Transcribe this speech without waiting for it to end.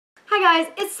Hi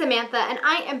guys, it's Samantha and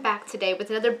I am back today with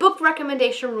another book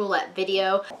recommendation roulette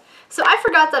video. So I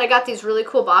forgot that I got these really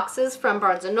cool boxes from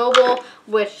Barnes & Noble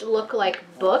which look like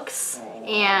books,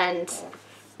 and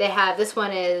they have, this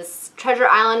one is Treasure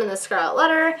Island and the Scarlet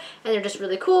Letter, and they're just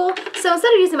really cool. So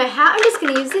instead of using my hat, I'm just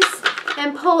going to use this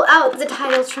and pull out the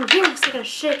titles from here. So I'm going to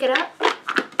shake it up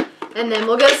and then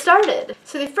we'll get started.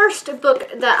 So the first book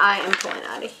that I am pulling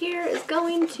out of here is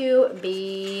going to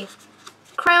be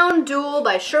Crown Jewel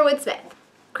by Sherwood Smith.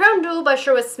 Crown Jewel by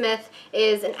Sherwood Smith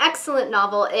is an excellent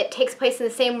novel. It takes place in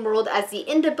the same world as the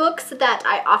Inda books that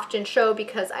I often show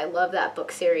because I love that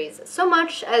book series so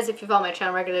much, as if you follow my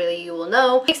channel regularly you will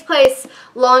know. It takes place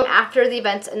long after the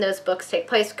events in those books take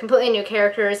place, completely new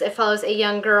characters. It follows a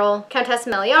young girl, Countess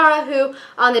Meliara, who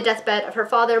on the deathbed of her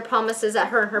father promises that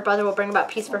her and her brother will bring about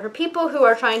peace for her people who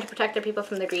are trying to protect their people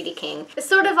from the greedy king. It's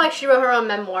sort of like she wrote her own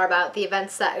memoir about the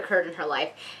events that occurred in her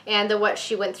life and what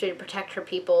she went through to protect her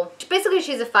people. Basically,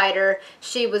 she's a fighter.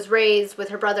 She was raised with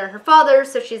her brother and her father,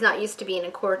 so she's not used to being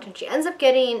in court, and she ends up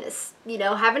getting, you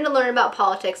know, having to learn about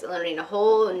politics and learning a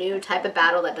whole new type of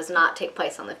battle that does not take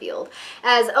place on the field.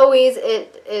 As always,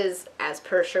 it is, as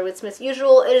per Sherwood Smith's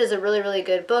usual, it is a really, really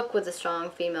good book with a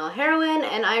strong female heroine,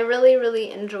 and I really,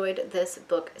 really enjoyed this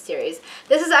book series.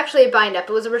 This is actually a bind-up.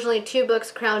 It was originally 2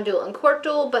 books, Crown Jewel and Court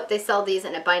Jewel, but they sell these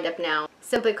in a bind-up now,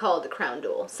 simply called Crown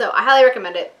Jewel. So I highly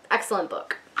recommend it. Excellent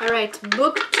book. Alright,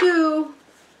 book 2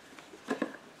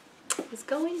 is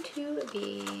going to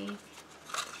be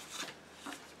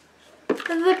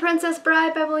The Princess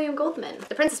Bride by William Goldman.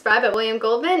 The Princess Bride by William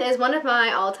Goldman is one of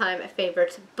my all-time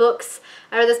favorite books.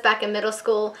 I read this back in middle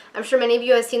school. I'm sure many of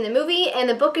you have seen the movie, and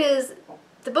the book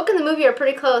and the movie are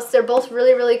pretty close. They're both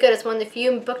really, really good. It's one of the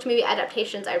few book-to-movie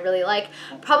adaptations I really like,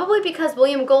 probably because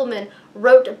William Goldman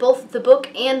wrote both the book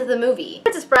and the movie.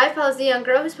 Princess Bride follows a young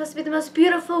girl who's supposed to be the most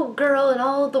beautiful girl in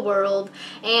all the world,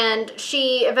 and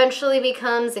she eventually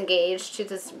becomes engaged to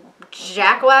this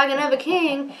jackwagon of a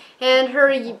king, and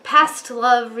her past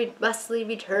love thusly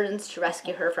returns to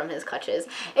rescue her from his clutches.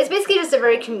 It's basically just a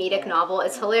very comedic novel.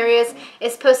 It's hilarious.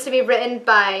 It's supposed to be written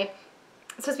by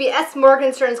It's supposed to be S.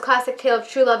 Morgenstern's classic tale of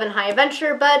true love and high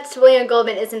adventure, but William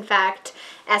Goldman is in fact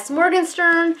S.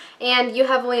 Morgenstern, and you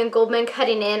have William Goldman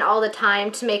cutting in all the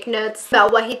time to make notes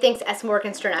about what he thinks S.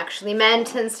 Morgenstern actually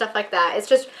meant and stuff like that. It's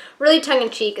just really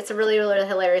tongue-in-cheek. It's a really, really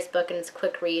hilarious book, and it's a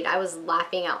quick read. I was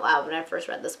laughing out loud when I first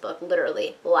read this book.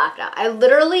 Literally laughed out. I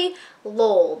literally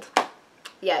lolled.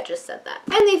 Yeah, I just said that.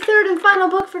 And the third and final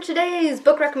book for today's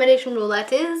book recommendation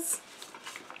roulette is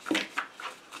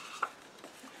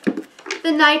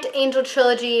The Night Angel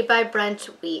Trilogy by Brent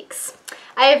Weeks.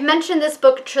 I have mentioned this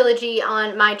book trilogy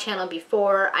on my channel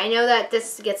before. I know that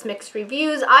this gets mixed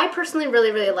reviews. I personally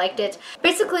really, really liked it.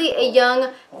 Basically, a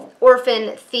young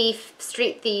orphan thief,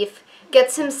 street thief,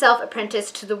 gets himself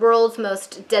apprenticed to the world's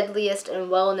most deadliest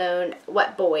and well-known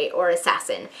wet boy or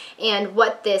assassin. And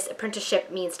what this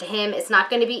apprenticeship means to him, it's not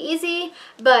going to be easy,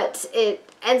 but it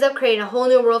ends up creating a whole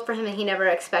new world for him that he never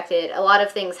expected. A lot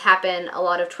of things happen, a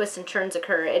lot of twists and turns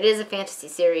occur. It is a fantasy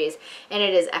series, and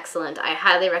it is excellent. I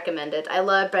highly recommend it. I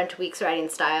love Brent Weeks' writing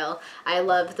style. I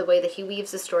love the way that he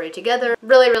weaves the story together.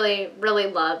 Really, really, really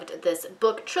loved this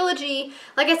book trilogy.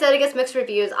 Like I said, it gets mixed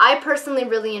reviews. I personally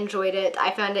really enjoyed it. I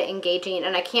found it engaging,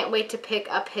 and I can't wait to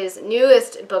pick up his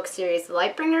newest book series, the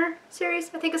Lightbringer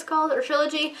series, I think it's called, or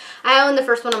trilogy. I own the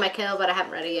first one on my Kindle, but I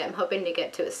haven't read it yet. I'm hoping to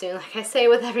get to it soon, like I say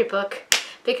with every book,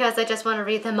 because I just want to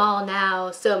read them all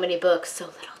now. So many books, so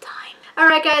little time.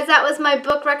 Alright guys, that was my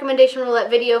book recommendation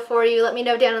roulette video for you. Let me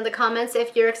know down in the comments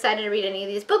if you're excited to read any of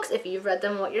these books, if you've read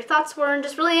them, what your thoughts were, and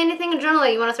just really anything in general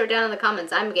you want to throw down in the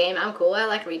comments. I'm game, I'm cool, I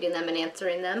like reading them and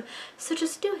answering them, so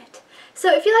just do it.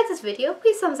 So if you like this video,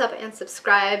 please thumbs up and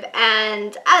subscribe,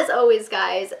 and as always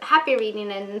guys, happy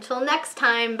reading, and until next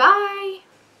time, bye!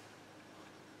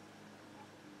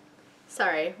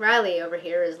 Sorry, Riley over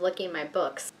here is licking my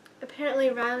books. Apparently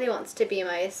Riley wants to be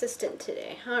my assistant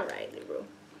today. Alright, Lulu.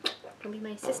 Wanna be my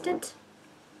assistant?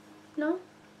 No?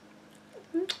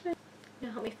 Okay.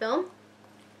 You help me film? What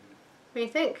do you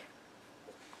think?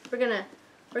 We're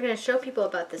gonna show people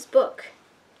about this book.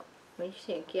 What do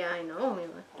you think? Yeah, I know.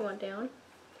 You want down?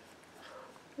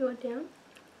 You want down?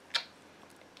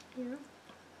 Yeah.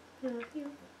 Yeah.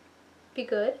 Be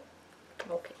good.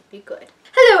 Okay, be good.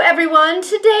 Hello everyone,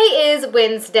 today is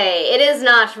Wednesday. It is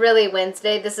not really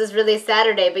Wednesday, this is really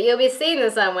Saturday, but you'll be seeing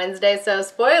this on Wednesday, so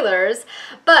spoilers.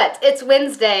 But it's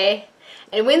Wednesday,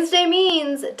 and Wednesday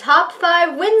means Top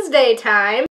 5 Wednesday time.